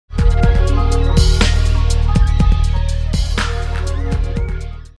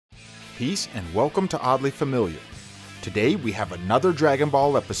Peace and welcome to Oddly Familiar. Today we have another Dragon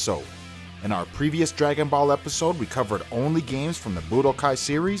Ball episode. In our previous Dragon Ball episode we covered only games from the Budokai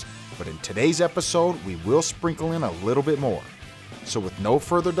series, but in today's episode we will sprinkle in a little bit more. So with no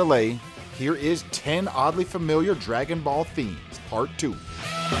further delay, here is 10 Oddly Familiar Dragon Ball themes, Part 2.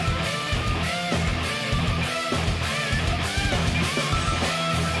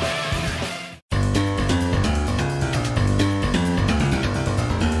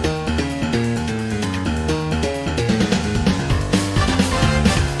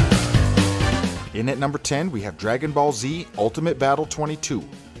 In at number 10, we have Dragon Ball Z Ultimate Battle 22,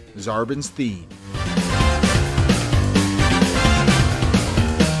 Zarbin's theme.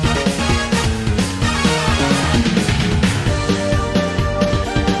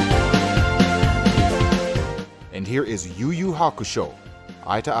 And here is Yu Yu Hakusho,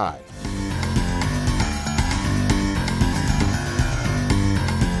 Eye to Eye.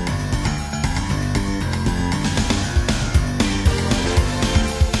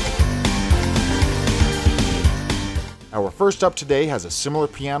 Our first up today has a similar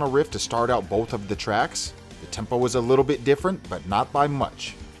piano riff to start out both of the tracks. The tempo is a little bit different, but not by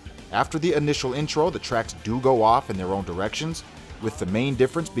much. After the initial intro, the tracks do go off in their own directions, with the main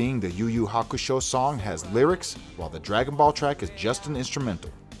difference being the Yu Yu Hakusho song has lyrics, while the Dragon Ball track is just an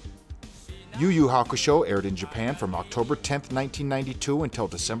instrumental. Yu Yu Hakusho aired in Japan from October 10th, 1992 until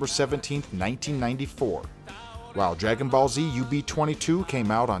December 17th, 1994, while Dragon Ball Z UB22 came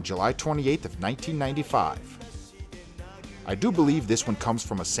out on July 28th of 1995. I do believe this one comes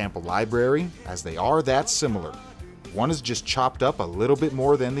from a sample library, as they are that similar. One is just chopped up a little bit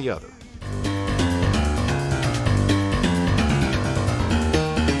more than the other.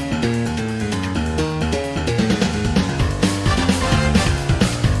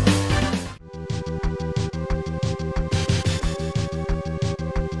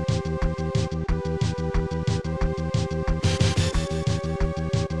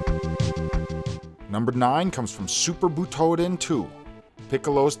 Number 9 comes from Super Butoden 2,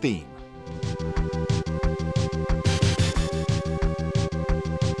 Piccolo's theme.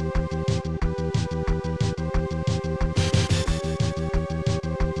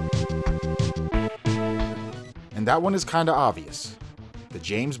 And that one is kinda obvious, the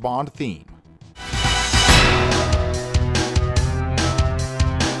James Bond theme.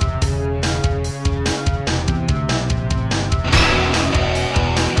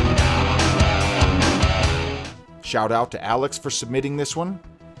 Shout out to Alex for submitting this one,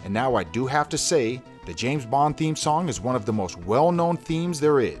 and now I do have to say, the James Bond theme song is one of the most well-known themes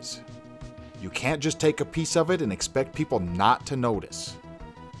there is. You can't just take a piece of it and expect people not to notice.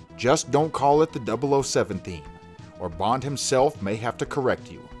 Just don't call it the 007 theme, or Bond himself may have to correct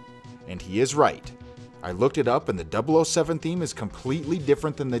you. And he is right. I looked it up and the 007 theme is completely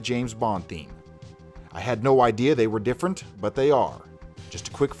different than the James Bond theme. I had no idea they were different, but they are. Just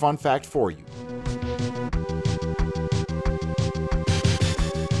a quick fun fact for you.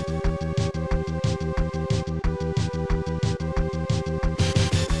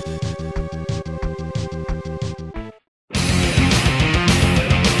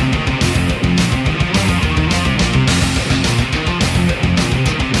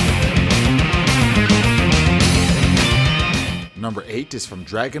 Number 8 is from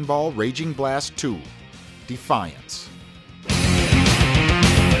Dragon Ball Raging Blast 2, Defiance.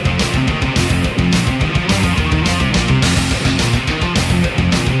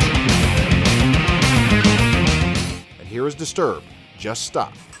 And here is Disturbed, Just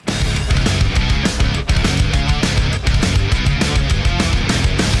Stop.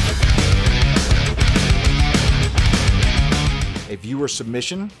 A viewer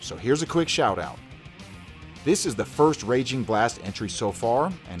submission, so here's a quick shout out. This is the first Raging Blast entry so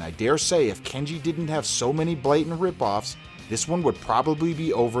far, and I dare say if Kenji didn't have so many blatant ripoffs, this one would probably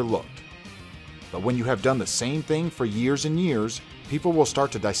be overlooked. But when you have done the same thing for years and years, people will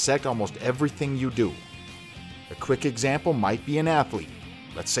start to dissect almost everything you do. A quick example might be an athlete.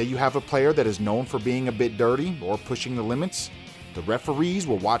 Let's say you have a player that is known for being a bit dirty or pushing the limits. The referees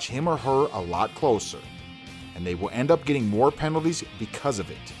will watch him or her a lot closer, and they will end up getting more penalties because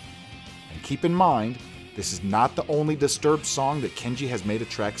of it. And keep in mind, this is not the only Disturbed song that Kenji has made a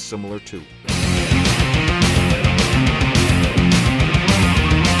track similar to.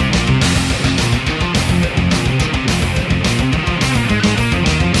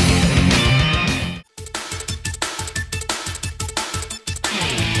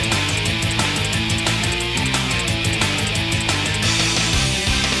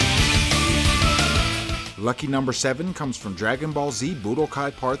 Lucky number 7 comes from Dragon Ball Z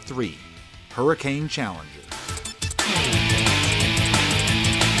Budokai Part 3, Hurricane Challenger.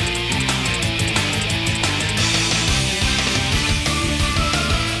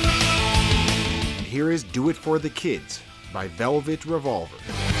 here is Do It For The Kids by Velvet Revolver.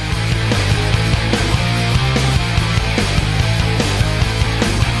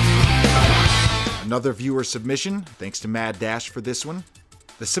 Another viewer submission, thanks to Mad Dash for this one.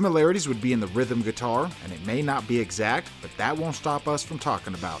 The similarities would be in the rhythm guitar, and it may not be exact, but that won't stop us from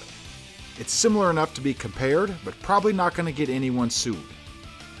talking about it. It's similar enough to be compared, but probably not going to get anyone sued.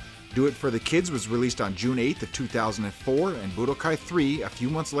 Do It For The Kids was released on June 8th of 2004, and Budokai 3 a few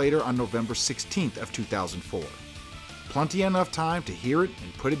months later on November 16th of 2004. Plenty enough time to hear it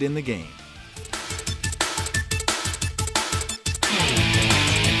and put it in the game.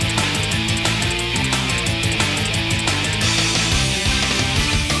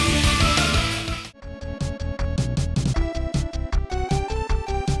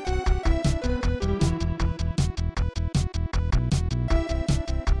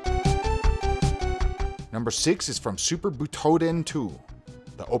 Number 6 is from Super Butoden 2,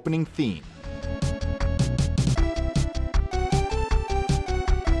 the opening theme.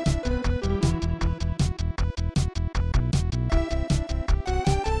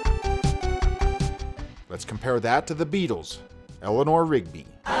 Let's compare that to the Beatles, Eleanor Rigby.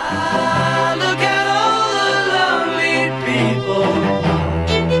 Look at all the lonely people.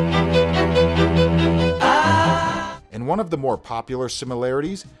 In one of the more popular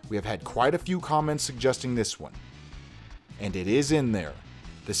similarities, we have had quite a few comments suggesting this one. And it is in there.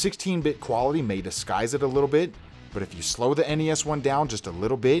 The 16-bit quality may disguise it a little bit, but if you slow the NES one down just a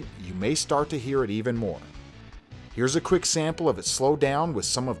little bit, you may start to hear it even more. Here's a quick sample of it slowed down with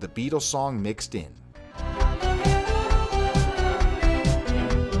some of the Beatles song mixed in.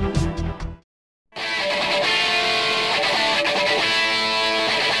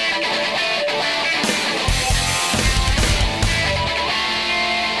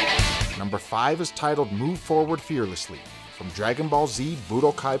 Number 5 is titled Move Forward Fearlessly, from Dragon Ball Z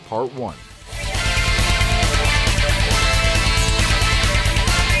Budokai Part 1.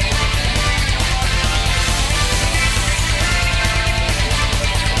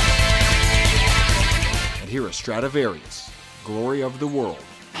 And here is Stradivarius, Glory of the World.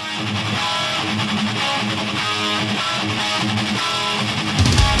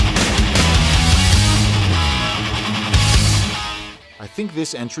 I think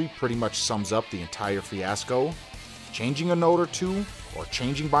this entry pretty much sums up the entire fiasco. Changing a note or two, or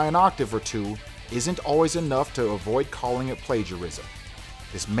changing by an octave or two, isn't always enough to avoid calling it plagiarism.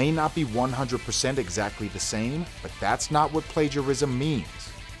 This may not be 100% exactly the same, but that's not what plagiarism means.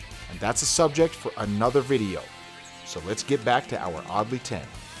 And that's a subject for another video. So let's get back to our Oddly 10.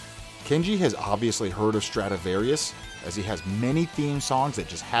 Kenji has obviously heard of Stradivarius, as he has many theme songs that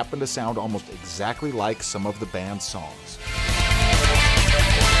just happen to sound almost exactly like some of the band's songs.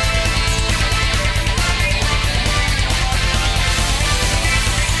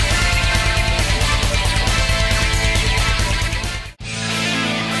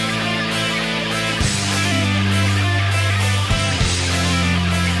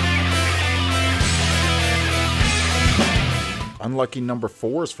 Unlucky number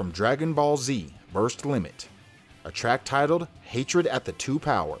 4 is from Dragon Ball Z Burst Limit, a track titled Hatred at the Two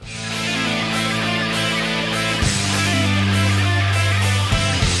Power.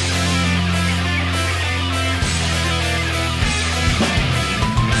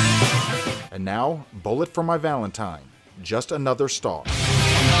 And now, Bullet for My Valentine, Just Another Star.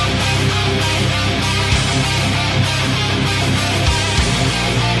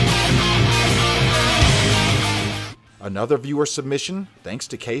 Another viewer submission, thanks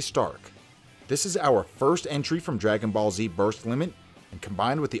to K Stark. This is our first entry from Dragon Ball Z Burst Limit, and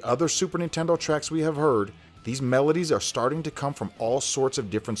combined with the other Super Nintendo tracks we have heard, these melodies are starting to come from all sorts of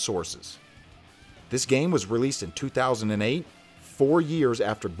different sources. This game was released in 2008, 4 years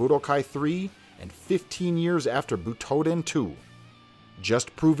after Budokai 3, and 15 years after Butoden 2.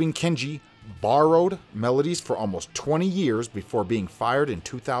 Just proving Kenji borrowed melodies for almost 20 years before being fired in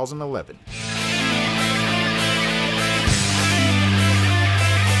 2011.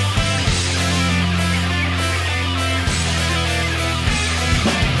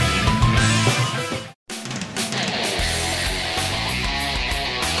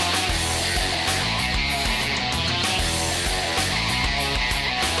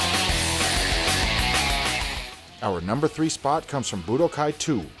 Our number 3 spot comes from Budokai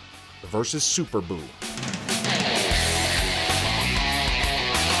 2 versus Super Boo.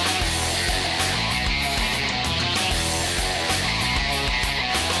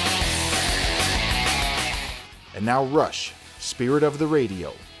 And now Rush, Spirit of the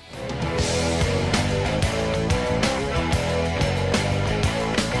Radio.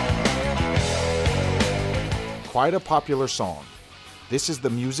 Quite a popular song. This is the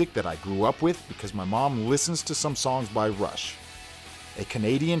music that I grew up with because my mom listens to some songs by Rush. A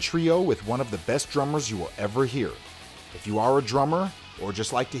Canadian trio with one of the best drummers you will ever hear. If you are a drummer, or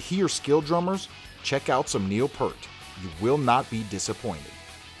just like to hear skilled drummers, check out some Neil Peart. You will not be disappointed.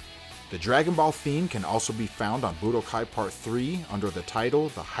 The Dragon Ball theme can also be found on Budokai Part 3 under the title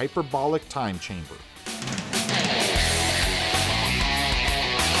The Hyperbolic Time Chamber.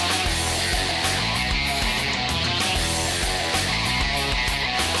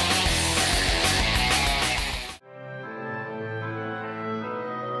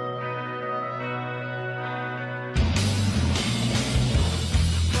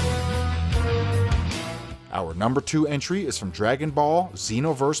 Our number 2 entry is from Dragon Ball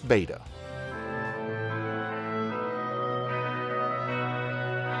Xenoverse Beta.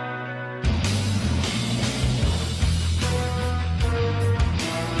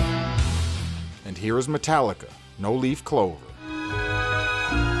 And here is Metallica, No Leaf Clover.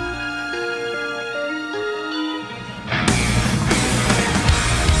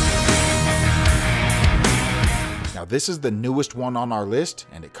 Now this is the newest one on our list,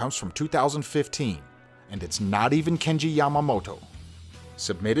 and it comes from 2015. And it's not even Kenji Yamamoto.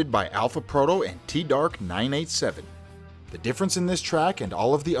 Submitted by Alpha Proto and T-Dark987. The difference in this track and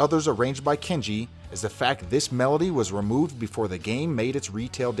all of the others arranged by Kenji is the fact this melody was removed before the game made its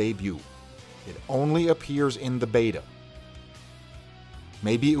retail debut. It only appears in the beta.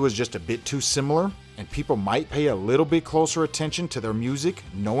 Maybe it was just a bit too similar, and people might pay a little bit closer attention to their music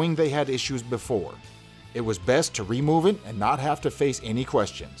knowing they had issues before. It was best to remove it and not have to face any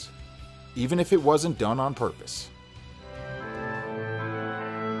questions, even if it wasn't done on purpose.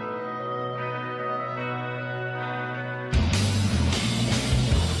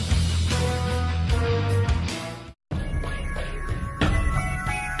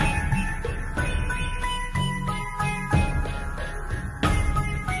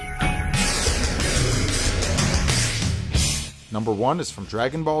 Number 1 is from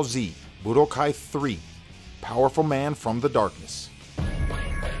Dragon Ball Z, Budokai 3, Powerful Man from the Darkness.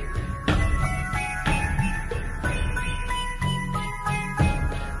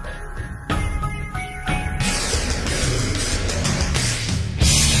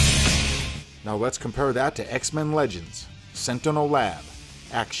 Now let's compare that to X-Men Legends, Sentinel Lab,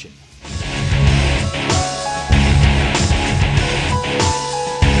 Action.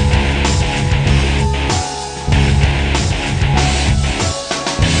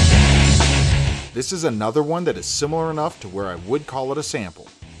 This is another one that is similar enough to where I would call it a sample.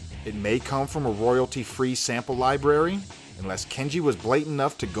 It may come from a royalty-free sample library, unless Kenji was blatant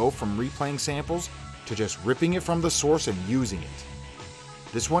enough to go from replaying samples to just ripping it from the source and using it.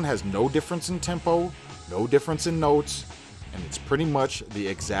 This one has no difference in tempo, no difference in notes, and it's pretty much the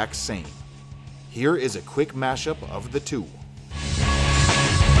exact same. Here is a quick mashup of the two.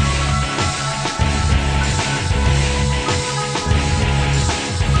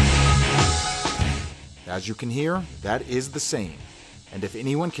 As you can hear, that is the same. And if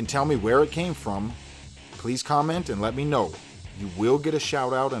anyone can tell me where it came from, please comment and let me know. You will get a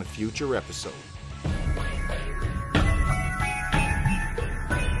shout out in a future episode.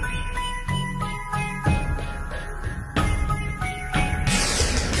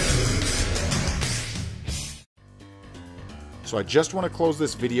 So I just want to close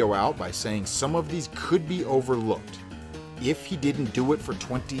this video out by saying some of these could be overlooked if he didn't do it for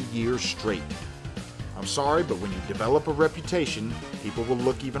 20 years straight. I'm sorry, but when you develop a reputation, people will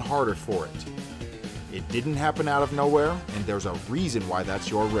look even harder for it. It didn't happen out of nowhere, and there's a reason why that's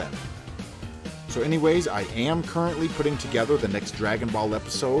your rep. So anyways, I am currently putting together the next Dragon Ball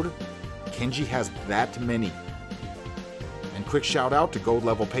episode. Kenji has that many. And quick shout out to gold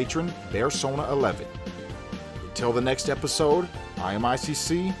level patron, BearSona11. Until the next episode, I am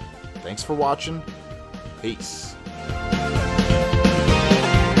ICC. Thanks for watching. Peace.